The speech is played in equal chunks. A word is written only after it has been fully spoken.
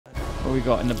What we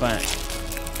got in the back?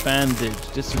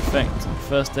 Bandage, disinfectant,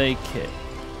 first aid kit,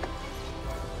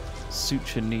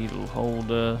 suture needle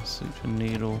holder, suture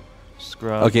needle,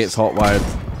 scrubs. Okay, it's hot wired.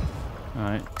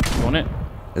 Alright, you want it?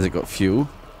 Has it got fuel?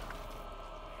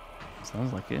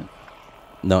 Sounds like it.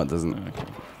 No, it doesn't. Okay.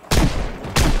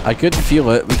 I could feel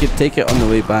it. We could take it on the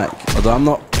way back.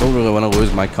 Although don't really want to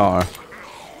lose my car.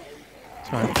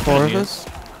 Sorry, 4 of us?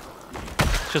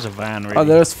 It's just a van, really. Oh,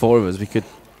 there's 4 of us. We could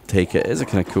take it. It's a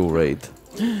kind of cool raid.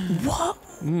 What?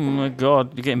 Oh my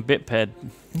god, you're getting bit, Ped.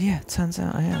 Yeah, turns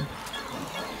out I am.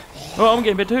 Oh, I'm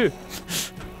getting bit too.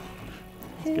 Let's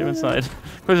get inside.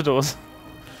 Close the doors.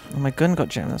 Oh, my gun got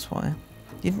jammed, that's why.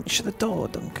 You didn't shut the door,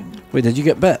 Duncan. Wait, did you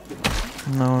get bit?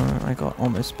 No, I got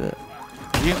almost bit.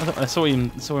 I saw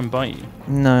him bite you.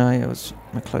 No,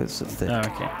 my clothes are thick. Oh,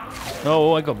 okay.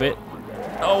 Oh, I got bit.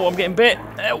 Oh, I'm getting bit.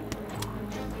 Help.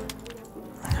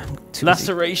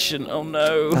 Laceration. Oh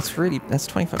no. That's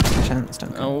 25% chance,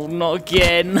 Duncan. Oh, not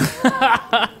again.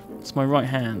 It's my right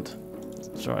hand.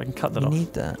 Sorry, I can cut that off. You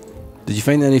need that. Did you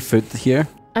find any food here?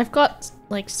 I've got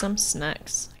like some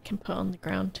snacks I can put on the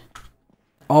ground.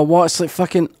 Oh, what? It's like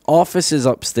fucking offices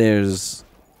upstairs.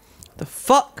 The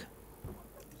fuck?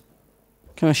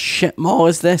 What kind of shit mall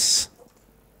is this?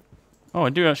 Oh, I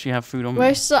do actually have food on me.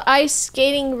 Where's the ice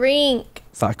skating rink?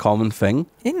 Is that a common thing?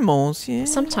 In malls, yeah.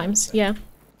 Sometimes, yeah.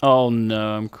 Oh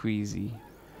no, I'm queasy.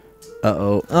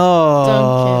 Uh-oh.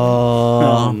 Oh.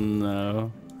 Oh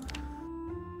no.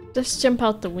 Just jump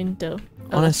out the window.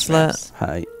 Honestly.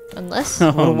 Hi. Unless.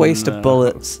 What a waste no. of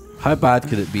bullets. How bad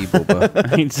could it be,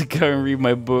 Boba? I need to go and read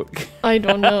my book. I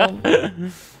don't know.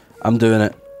 I'm doing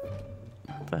it.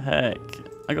 What the heck?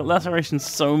 I got laceration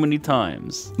so many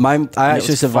times. I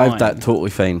actually was survived fine. that totally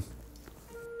fine.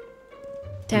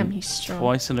 Damn, he's strong.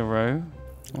 Twice in a row.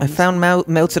 I found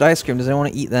melted ice cream. Does anyone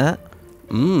want to eat that?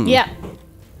 Mmm. Yeah.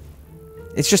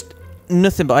 It's just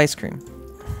nothing but ice cream.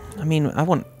 I mean,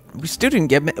 we still didn't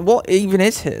get... What even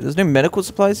is here? There's no medical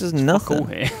supplies. There's nothing. Fuck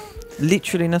all here.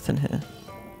 Literally nothing here.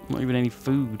 Not even any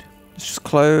food. It's just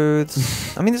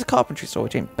clothes. I mean, there's a carpentry store,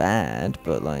 which ain't bad,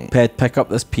 but like... Ped, pick up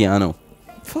this piano.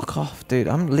 Fuck off, dude.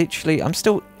 I'm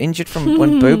still injured from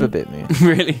when Boba bit me.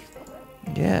 Really?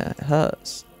 Yeah, it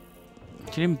hurts.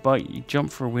 You didn't bite you. You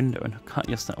jumped for a window and cut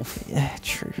yourself. Yeah,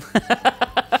 true.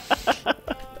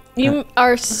 You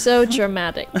are so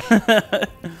dramatic.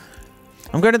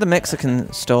 I'm going to the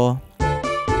Mexican store.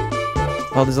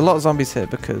 Oh, there's a lot of zombies here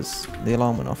because the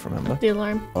alarm went off, remember? The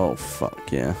alarm. Oh,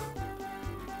 fuck, yeah.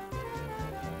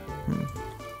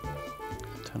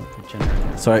 Turn off the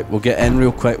generator. Sorry, we'll get in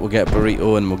real quick. We'll get a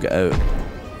burrito and we'll get out.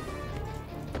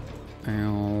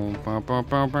 Wham, bam,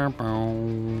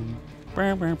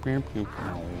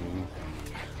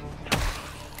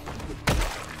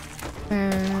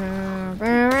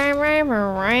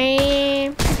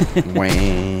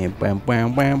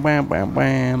 bam, bam, bam, bam,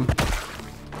 bam.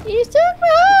 You so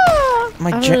wrong.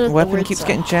 My weapon keeps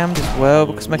getting jammed as well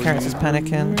because my character's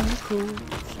panicking.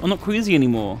 I'm not queasy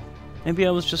anymore. Maybe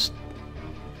I was just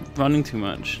running too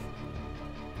much.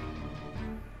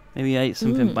 Maybe I ate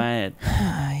something bad.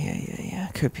 Yeah.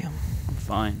 Could be. I'm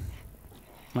fine.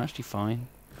 I'm actually fine.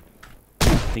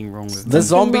 Nothing wrong with The me.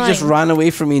 zombie just ran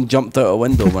away from me and jumped out a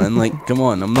window, man. Like, come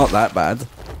on, I'm not that bad.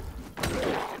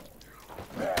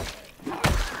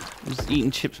 Just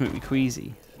eating chips make me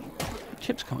queasy.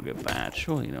 Chips can't go bad,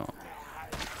 surely not.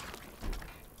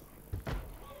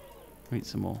 Eat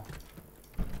some more.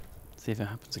 See if it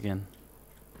happens again.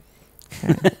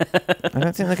 Okay. I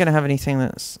don't think they're going to have anything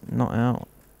that's not out.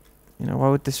 You know, why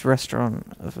would this restaurant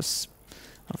of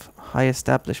high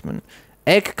establishment...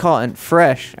 Egg carton,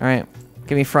 fresh. All right,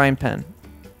 give me a frying pan.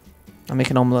 I'll make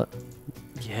an omelette.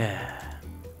 Yeah.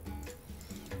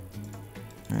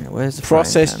 All right, where's the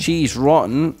Processed frying pan? cheese,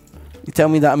 rotten. You tell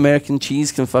me that American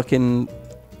cheese can fucking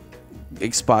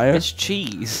expire? It's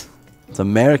cheese. It's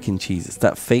American cheese. It's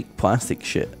that fake plastic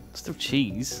shit. It's still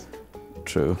cheese.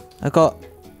 True. I got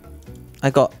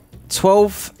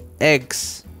 12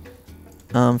 eggs,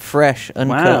 fresh, uncooked.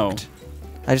 Wow.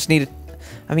 I just needed.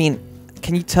 I mean,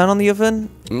 can you turn on the oven?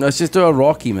 Let's just do a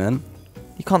Rocky, man.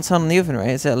 You can't turn on the oven, right?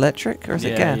 Is it electric or is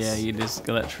it gas? Yeah, you just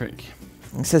electric.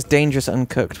 It says dangerous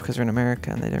uncooked because we're in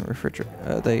America and they don't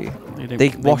refrigerate. They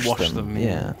wash them.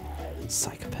 Yeah.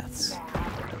 Psychopaths.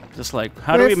 Just like,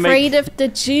 how We're do we afraid of the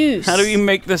juice. How do we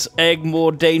make this egg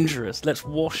more dangerous? Let's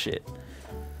wash it.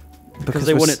 Because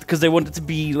they want it to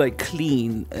be like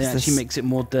clean. It actually makes it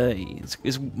more dirty.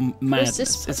 It's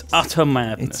madness. It's utter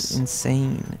madness. It's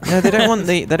insane. No, they don't want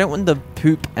the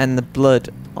poop and the blood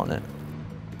on it.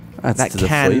 Adds that to the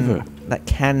flavour.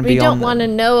 Can be We on don't them. want to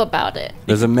know about it.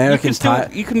 There's American still- pie.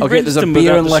 you can Okay, rinse there's a them beer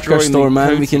without and liquor destroying store, the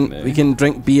man. coating, We can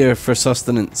drink beer for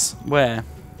sustenance. Where?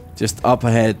 Just up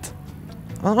ahead.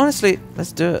 Well, honestly,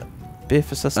 let's do it. Beer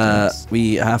for sustenance.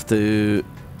 We have to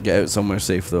get out somewhere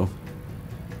safe though.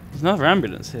 There's another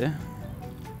ambulance here.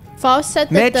 Fall said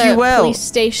that the Meduel. police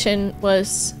station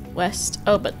was west.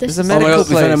 Oh, but this There's is... a Oh my medical god,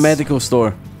 we found a place. medical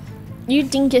store. You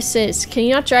dinguses, can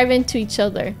you not drive into each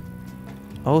other?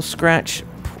 Oh, scratch.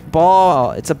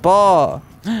 Bar. It's a bar.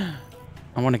 I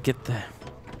want to get there.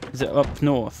 Is it up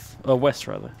north? Or west,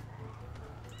 rather?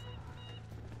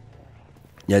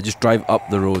 Yeah, just drive up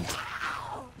the road.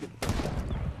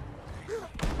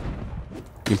 You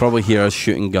can probably hear us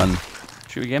shooting gun.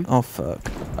 Shoot again? Oh, fuck.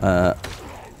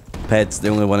 Ped's the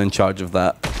only one in charge of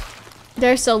that.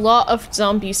 There's a lot of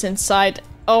zombies inside.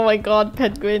 Oh my god,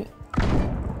 Pedguin.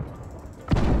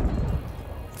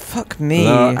 Fuck me.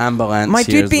 There are ambulance My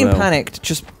here dude as being well. panicked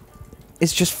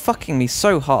is just fucking me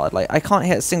so hard. Like, I can't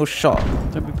hit a single shot.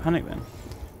 Don't be panicked then.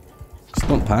 Just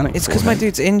don't panic. It's because my forehead.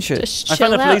 dude's injured. Just I chill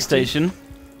found the out, police dude. station.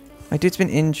 My dude's been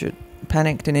injured.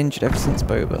 Panicked and injured ever since I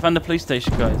Boba. found the police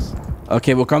station, guys.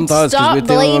 Okay, well come to us because Stop we're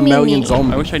dealing with a blaming million me. I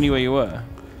zombies. wish I knew where you were.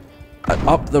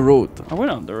 Up the road. I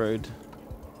went up the road.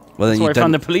 Well, That's then where you I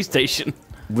found the didn't. police station.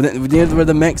 Near where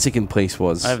the Mexican place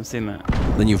was. I haven't seen that.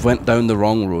 Then you've went down the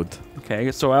wrong road.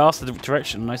 Okay, so I asked the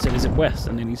direction and I said, is it west?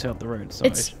 And then you said up the road. So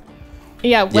It's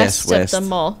yeah, west west. of the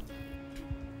mall.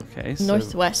 okay, so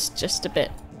Northwest, just a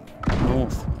bit.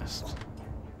 northwest.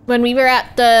 When we were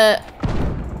at the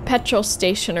petrol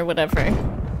station or whatever,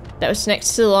 that was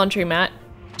next to the laundromat,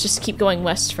 just keep going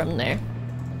west from there.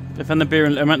 I found the beer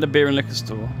and I'm at the beer and liquor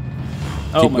store.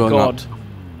 Oh Keep my going god. up.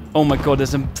 Oh my god,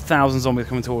 there's 1,000 zombies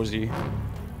coming towards you.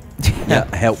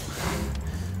 Yeah, help.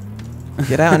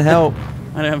 Get out and help.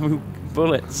 I don't have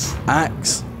bullets.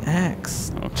 Axe.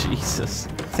 Axe. Oh Jesus.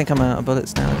 I think I'm out of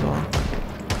bullets now as well.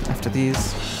 After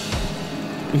these.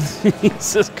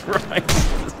 Jesus Christ.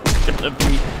 This is gonna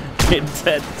be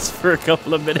intense for a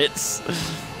couple of minutes.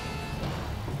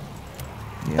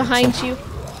 Yeah, Behind some- you.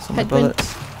 some of the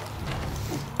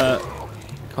Pedguin. bullets.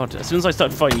 God, as soon as I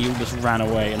started fighting, you just ran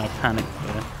away and I panicked.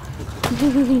 Yeah.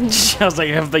 I was like,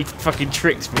 have they fucking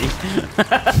tricked me?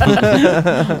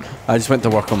 I just went to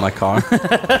work on my car.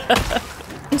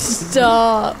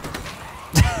 Stop.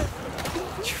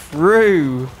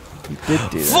 True. You did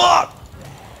do that. Fuck!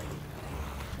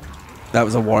 That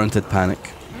was a warranted panic.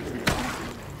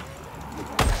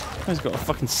 He's got a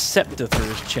fucking scepter through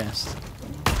his chest.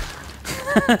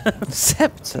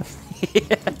 Scepter.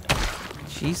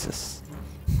 Jesus.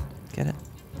 Get it?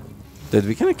 Dude,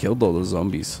 we kind of killed all those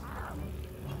zombies.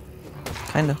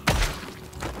 Kinda.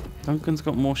 Duncan's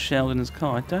got more shell in his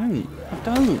car. I don't.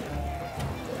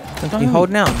 You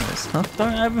holding out on this, huh?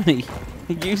 Don't have any.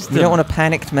 He used them. You don't want a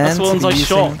panicked man That's the to ones be I using-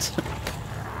 shot.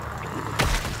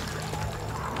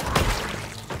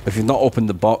 If you've not opened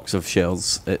the box of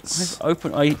shells, it's...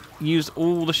 I used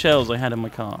all the shells I had in my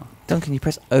car. Duncan, you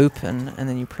press open and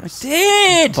then you press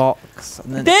Did! box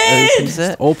and then Did! it opens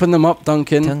it. Open them up,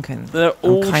 Duncan. Duncan. They're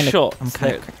all kinda- shot. I'm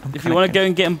kinda- They're- I'm if kinda you want to con- go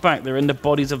and get them back, they're in the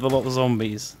bodies of the lot of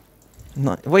zombies.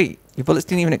 Wait, your bullets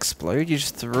didn't even explode? You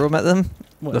just threw them at them?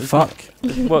 What, The is fuck?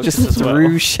 that- it works Just as well.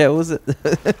 threw shells at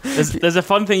them? There's a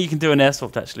fun thing you can do in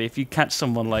airsoft actually. If you catch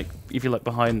someone like if you're like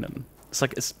behind them,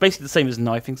 it's basically the same as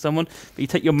knifing someone. But you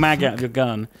take your mag out of your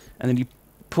gun and then you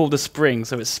pull the spring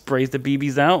so it sprays the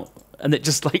BBs out, and it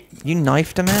just like You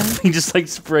knifed a man? you just like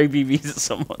spray BBs at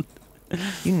someone.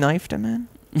 You knifed a man?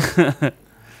 The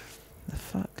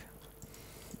fuck?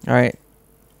 Alright.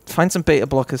 Find some beta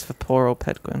blockers for poor old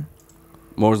Pedguin.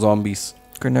 More zombies.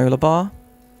 Granola bar?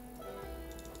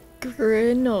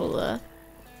 Granola.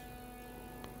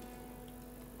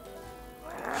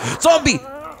 Zombie!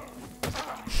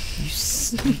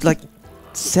 You like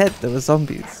said there were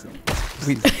zombies.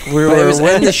 We But were it was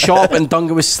aware. in the shop and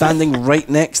Duncan was standing right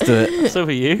next to it. So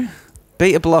are you.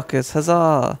 Beta blockers,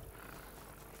 huzzah!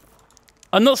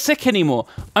 I'm not sick anymore.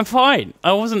 I'm fine.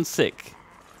 I wasn't sick.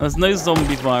 There's no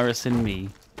zombie virus in me.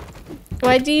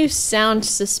 Why do you sound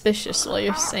suspicious while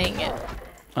you're saying it?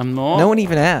 I'm not. No one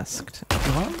even asked.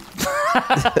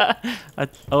 I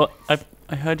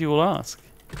heard you all ask.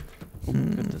 Oh my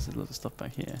goodness, there's a lot of stuff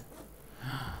back here.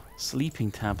 Sleeping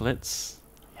tablets.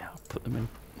 Yeah, I'll put them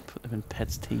in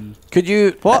Pet's tea. Could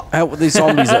you help with these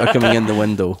zombies that are coming in the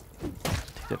window?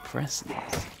 Depressing.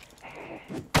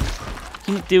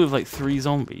 Can you deal with like 3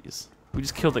 zombies? We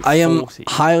just killed like 40. I am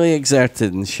highly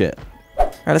exerted and shit.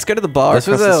 Alright, let's go to the bar This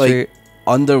was across a the street.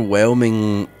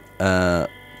 underwhelming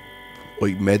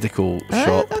like medical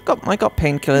shop. I got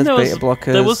painkillers, There was- beta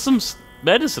blockers. There was some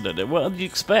medicine in it. What did you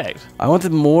expect? I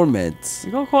wanted more meds.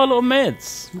 You got quite a lot of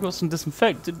meds. You got some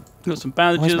disinfected. You got some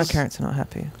Why bandages. is my character not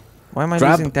happy? Why am I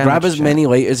losing damage? Grab as chat? many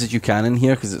lighters as you can in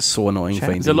here because it's so annoying Chat.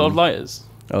 finding There's a lot of them. lighters.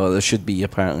 Oh, there should be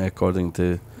apparently according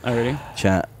to Oh really?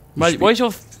 chat. Why is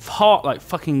your heart like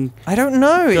fucking? I don't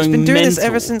know. It's Going been doing this mental.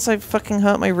 ever since I fucking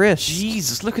hurt my wrist.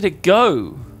 Jesus, look at it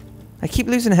go. I keep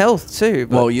losing health too.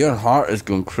 But Well, your heart is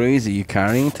going crazy. You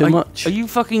carrying too much? Are you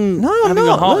fucking No, I'm having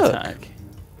not, a heart look. attack?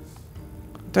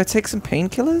 do I take some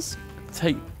painkillers?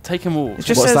 Take them all. It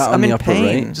just What's says that on I'm the in upper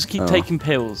pain. right? Just keep Oh. taking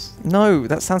pills. No,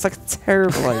 that sounds like a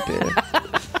terrible idea.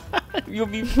 You'll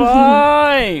be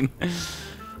fine.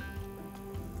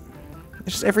 It's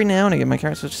just every now and again my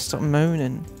character will just start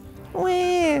moaning.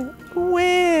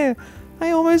 Where? I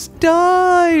almost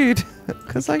died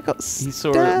because I got He saw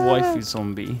a stabbed. waifu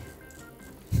zombie.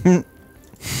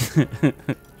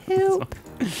 Help!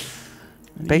 You,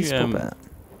 Baseball bat.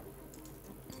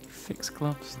 Fix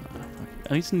gloves. No,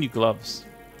 I need some new gloves.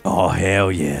 Oh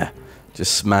hell yeah!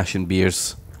 Just smashing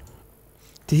beers.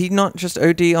 Did he not just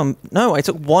OD on? No, I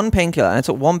took one painkiller, and I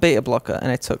took one beta blocker,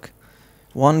 and I took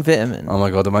one vitamin. Oh my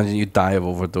god! Imagine you die of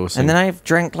overdosing. And then I've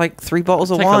drank like 3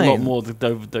 bottles of Take wine. a lot more to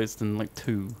overdose than like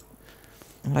 2.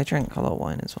 Well, I drank a lot of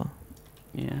wine as well.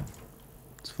 Yeah,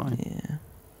 it's fine. Yeah.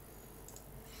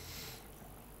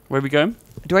 Where are we going?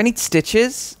 Do I need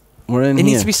stitches? We're in It here.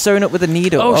 needs to be sewn up with a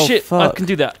needle. Oh, shit! Fuck. I can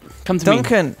do that. Come to me.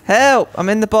 Duncan, help! I'm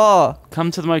in the bar.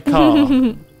 Come to my car.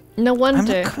 No I'm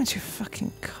wonder. not coming to your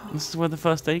fucking car. This is where the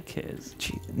first aid kit is.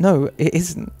 Gee, no, it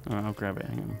isn't. Oh, I'll grab it.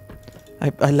 Hang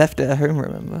on. I left it at home,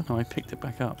 remember? Oh, I picked it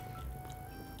back up.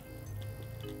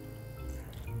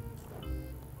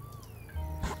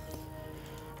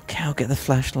 Okay, I'll get the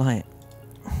flashlight.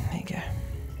 There you go.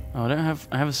 Oh,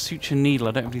 I have a suture needle.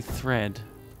 I don't have any thread.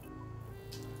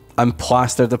 I'm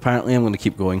plastered. Apparently, I'm going to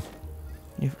keep going.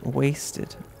 You've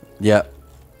wasted. Yeah.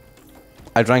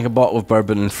 I drank a bottle of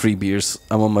bourbon and 3 beers.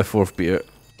 I'm on my 4th beer.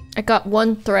 I got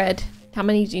 1 thread. How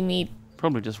many do you need?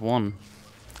 Probably just one.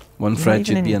 One You're thread not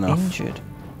should even be enough. Injured.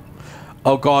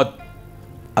 Oh god.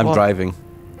 I'm What? driving.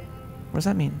 What does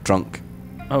that mean? Drunk.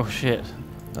 Oh shit!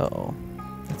 Uh-oh.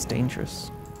 That's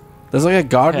dangerous. There's like a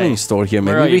gardening Okay. store here.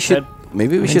 Where Maybe are we you, should. Ted?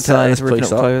 Maybe we I'm should tie inside, this ripping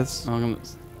place up up. clothes. Oh,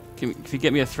 if you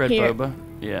get me a thread, Here. Boba.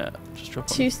 Yeah, just drop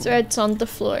it. 2 threads on the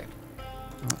floor.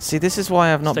 See, this is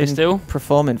why I've not Stay been still.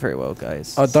 performing very well,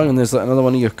 guys. Oh, Duncan, there's like another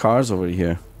one of your cars over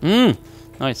here.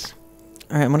 Nice.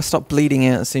 Alright, I'm gonna stop bleeding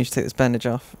out as soon as you take this bandage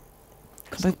off.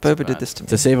 It's Can't believe not too Boba did bad. this to me.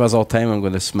 To save us all time, I'm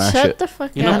going to smash Shut it. the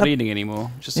fuck You're up. not bleeding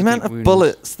anymore. Just The to amount keep of wounds.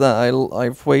 bullets that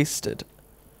I've wasted.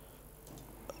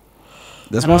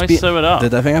 This How do must I be. sew it up?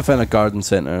 Did I think I found a garden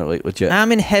center, like legit?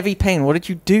 I'm in heavy pain. What did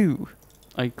you do?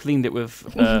 I cleaned it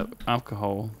with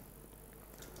alcohol.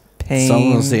 Pain.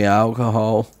 Someone say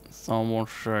alcohol. Someone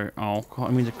say alcohol.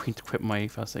 I mean, to quit my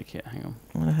first aid kit. Hang on.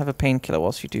 I'm gonna have a painkiller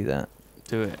whilst you do that.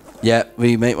 Do it. Yeah,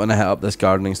 we might want to hit up this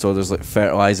gardening store. There's like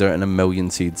fertilizer and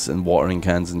 1,000,000 seeds and watering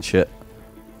cans and shit.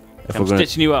 I'm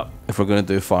stitching you up. If we're gonna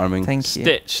do farming, Thank you.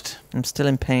 Stitched. I'm still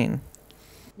in pain.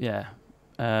 Yeah.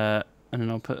 And then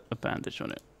I'll put a bandage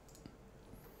on it.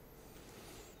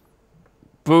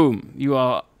 Boom. You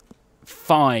are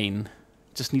fine.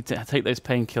 Just need to take those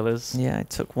painkillers. Yeah, I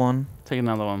took one. Take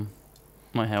another one.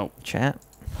 Might help. Chat.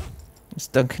 Is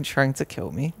Duncan trying to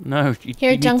kill me? No. You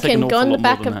Here, need to take an Duncan, go awful on the lot more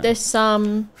back than of that. this,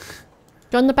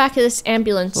 Go on the back of this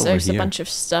ambulance. Over There's here. a bunch of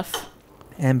stuff.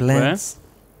 Ambulance.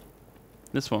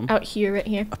 This one. Out here, right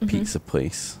here. a Mhm. pizza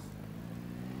place.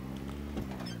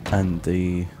 And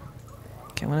the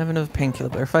Okay, I'm gonna have another painkiller,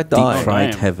 but if I deep die...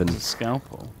 fried Damn, heaven. it's a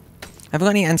scalpel. I haven't got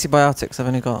any antibiotics, I've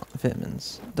only got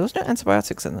vitamins. There was no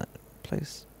antibiotics in that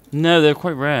place. No, they're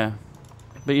quite rare.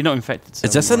 But you're not infected. So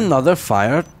Is this don't worry. another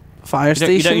fire You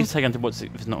station? don't need to take antibiotics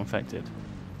if it's not infected.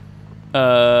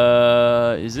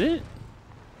 Is it?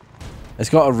 It's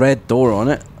got a red door on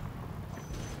it.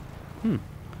 Hmm.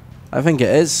 I think it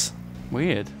is.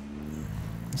 Weird.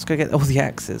 Let's go get all the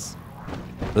axes.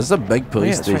 This is a big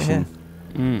police it's right station.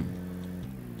 Mm.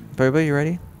 Boba, you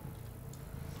ready?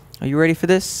 Are you ready for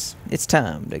this? It's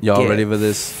time to Y'all get ready for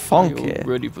this? funky. Are you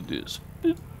ready for this?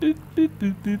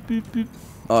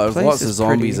 Oh, there's Place lots of is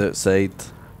zombies pretty- outside.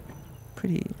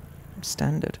 Pretty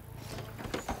standard.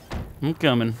 I'm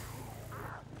coming.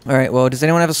 Alright, well, does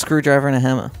anyone have a screwdriver and a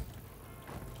hammer?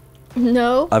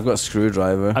 No. I've got a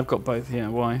screwdriver. I've got both. Yeah.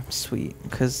 Why? Sweet.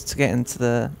 Because to get into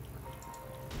the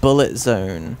bullet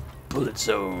zone. Bullet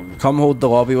zone. Come hold the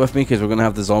lobby with me because we're going to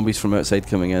have the zombies from outside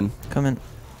coming in. Come in.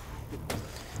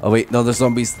 Oh wait, no, there's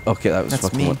zombies. Okay, that was That's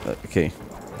fucking me. Okay.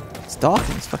 It's dark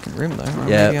in this fucking room, though. Or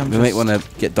maybe Yeah, I'm we might just- want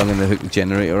to get Duncan to hook the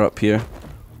generator up here.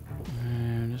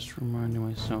 Just reminding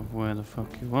myself where where the fuck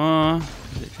you are.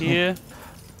 Is it here?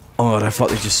 Oh, I thought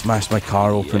they just smashed my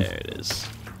car open. Yeah, it is.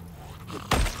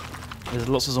 There's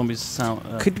lots of zombies south.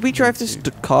 Could we drive this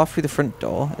car through the front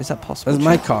door? Is that possible? That's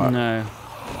my car. No.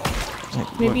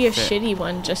 Maybe a Won't fit. shitty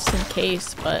one just in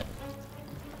case, but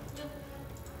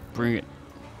Bring it.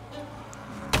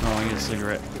 Oh, I get a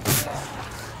cigarette.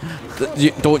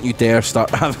 Don't you dare start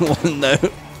having one now.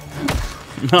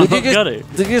 No, I've Did you got it.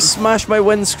 Did you just smash my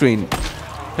windscreen?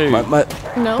 Who? My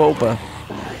no. Boba.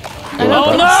 I don't Oh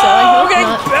think no! so. I hope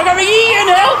not. I'm getting eaten!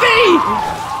 Help me!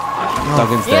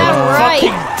 Duncan's dead. Yeah, right.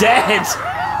 Fucking dead!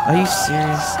 Are you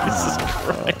serious? Jesus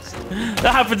Christ.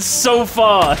 That happened so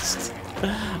fast.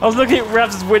 I was looking at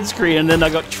Rav's windscreen and then I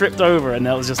got tripped over and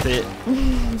that was just it.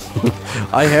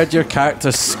 I heard your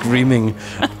character screaming.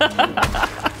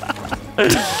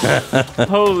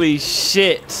 Holy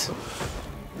shit.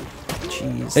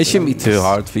 Jeez. It shouldn't be too Louise.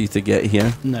 hard for you to get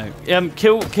here. No.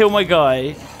 Kill my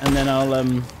guy and then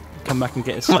I'll come back and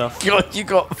get his stuff. God, you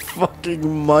got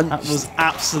fucking munched. That was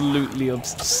absolutely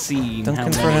obscene.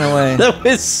 Duncan's how many- running away. There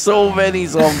was so many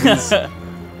zombies.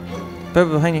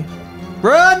 Boba behind you.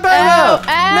 Run, Boba! Ow!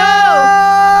 Ow!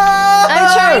 No!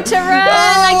 I'm trying to run.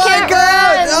 I Oh can't my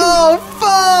God! run. Oh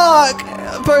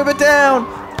fuck! Boba down!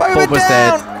 Boba Boba's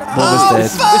down! dead. Boba's dead.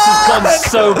 This has gone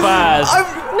so bad.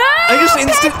 No! I just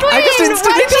instantly Why'd you died.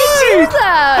 do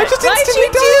that? I just Why'd instantly you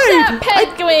do that,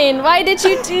 Penguin? Why did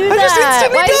you do I just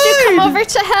that? instantly Why did you come died. over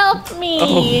to help me?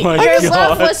 Oh my Your God.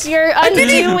 love was your I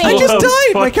undoing. just What a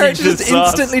died. My fucking character just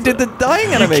disaster. instantly did the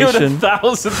dying You killed animation.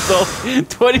 1,000 zombies in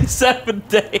 27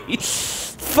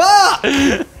 days. Fuck!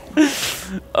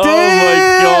 Oh my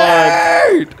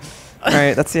god.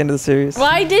 Alright, that's the end of the series.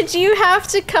 Why did you have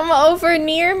to come over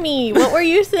near me? What were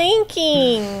you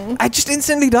thinking? I just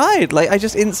instantly died. Like, I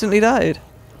just instantly died.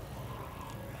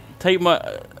 Take my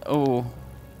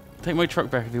take my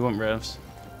truck back if you want, Revs.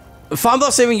 If I'm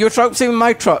not saving your truck, I'm saving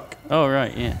my truck. Oh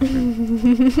right, yeah.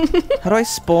 How do I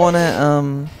spawn at,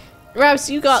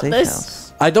 Rabs, you got safe this.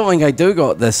 house? I don't think I do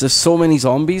got this. There's so many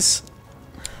zombies.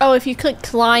 Oh, if you click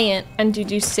client and you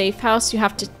do safe house, you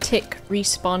have to tick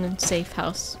respawn in safe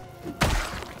house.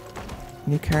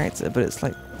 New character, but it's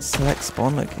like select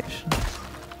spawn location.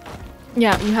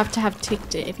 Yeah, you have to have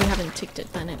ticked it. If you haven't ticked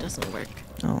it, then it doesn't work.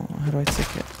 Oh, how do I tick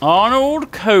it?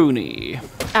 Arnold Coney.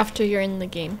 After you're in the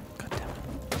game. God damn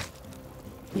it.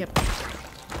 Yep.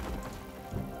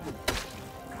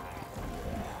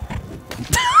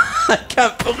 I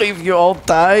can't believe you all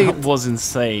died. That was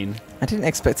insane. I didn't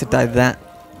expect to die that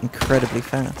incredibly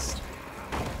fast.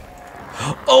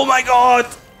 Oh my god!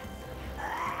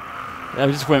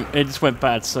 It just went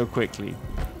bad so quickly.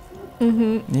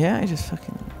 Mm-hmm. Yeah, I just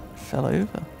fucking fell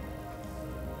over.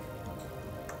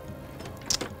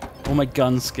 All my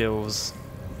gun skills.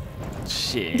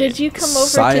 Shit. Did you come over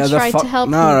Saya to the try fuck to help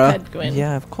Nara. me, Pedguin?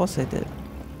 Yeah, of course I did.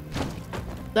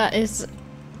 That is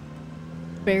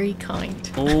very kind.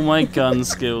 All my gun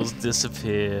skills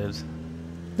disappeared.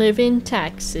 Live in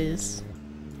taxes.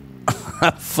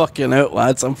 I'm fucking out,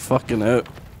 lads. I'm fucking out.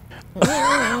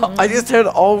 I just heard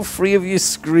all three of you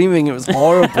screaming. It was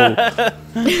horrible.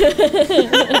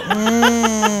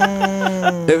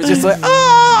 It was just like, help!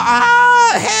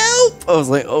 I was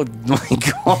like, oh my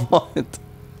god.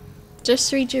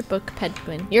 Just read your book,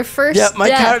 Pedguin. Your first Yeah,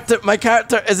 death. my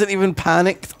character isn't even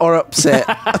panicked or upset.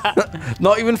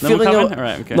 Not even No one feeling coming?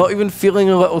 Alright, okay. not even feeling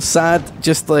a little sad.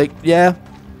 Just like, yeah,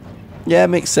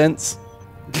 makes sense.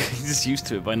 He's just used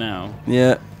to it by now.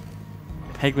 Yeah.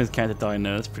 Penguin's character dying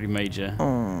now, that's pretty major.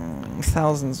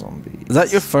 1,000 zombies. Is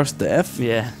that your first death?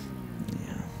 Yeah,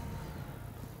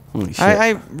 Holy shit.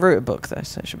 I wrote a book though,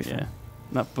 so it should be yeah.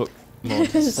 That book mod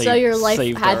So your life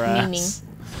saved had our ass. meaning. fine.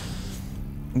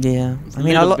 Yeah. It's I a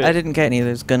mean, little bit- I didn't get any of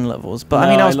those gun levels, but No, I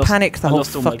mean, I was lost- panicked the I whole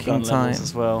lost all my fucking gun time. levels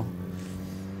as well.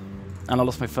 And I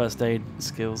lost my first aid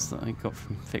skills that I got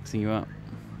from fixing you up.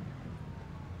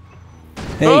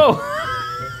 Hey, Oh!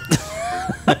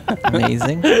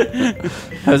 Amazing.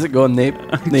 how's it going, neighbor?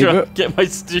 Trying to get my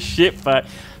shit back.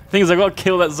 Thing is, I got to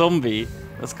kill that zombie.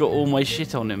 That's got all my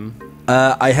shit on him.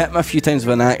 I hit him a few times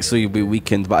with an axe, so you'll be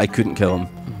weakened, but I couldn't kill him.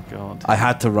 Oh god. I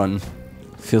had to run.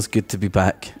 Feels good to be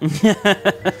back.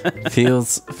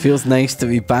 feels nice to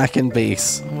be back in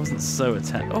base. I wasn't so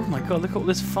attacked. Oh my god, look at all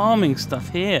this farming stuff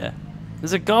here.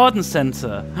 There's a garden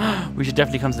centre. We should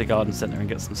definitely come to the garden centre and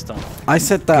get some stuff. I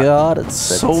said that God, it's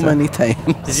so many times.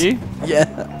 Did you?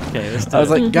 Yeah. Okay, let's do I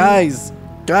was it. like, guys,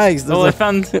 there's Oh, I a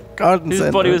found... garden Whose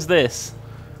centre. body was this?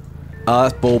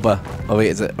 That's Boba. Oh wait,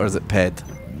 is it Ped?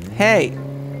 Hey!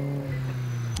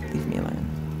 Leave me alone.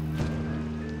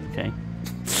 Okay.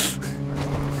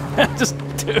 Just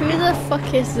Who the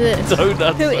fuck is this?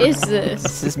 donuts. Who is this?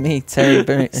 This is me, Terry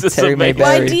This Terry is Mayberry.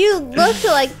 Why do you look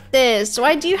like this?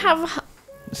 Why do you have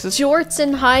This is, jorts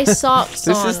and high socks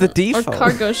this on? is the default. Or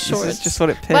cargo shorts. This is just what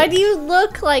it picked. Why do you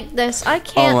look like this? I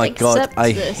can't Oh my god, accept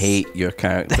I this. hate your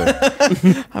character.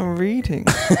 I'm reading.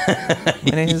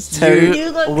 My name's Terry.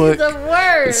 You look the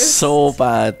worst. So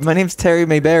bad. My name's Terry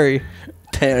Mayberry.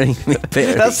 Terry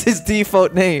Mayberry. That's his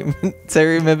default name,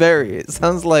 Terry Mayberry. It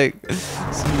sounds like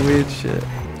some weird shit.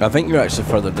 I think you're actually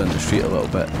further down the street a little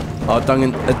bit. Oh,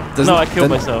 Duncan, No, I killed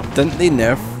myself. Didn't they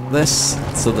nerf this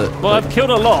so that? Well, like, I've killed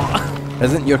a lot.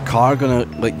 isn't your car gonna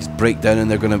like break down and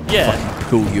they're gonna Yeah. fucking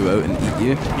pull you out and eat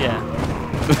you? Yeah.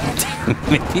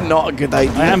 Maybe not a good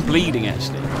idea. I am bleeding,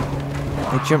 actually.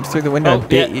 He jumped through the window and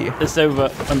bit yeah, you. it's over.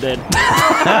 I'm dead.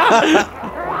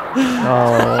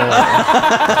 Oh.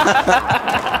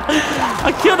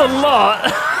 I killed a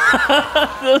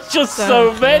lot. There's just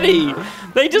so many.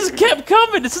 They just kept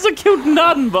coming. It says I killed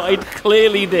none, but I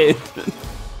clearly did.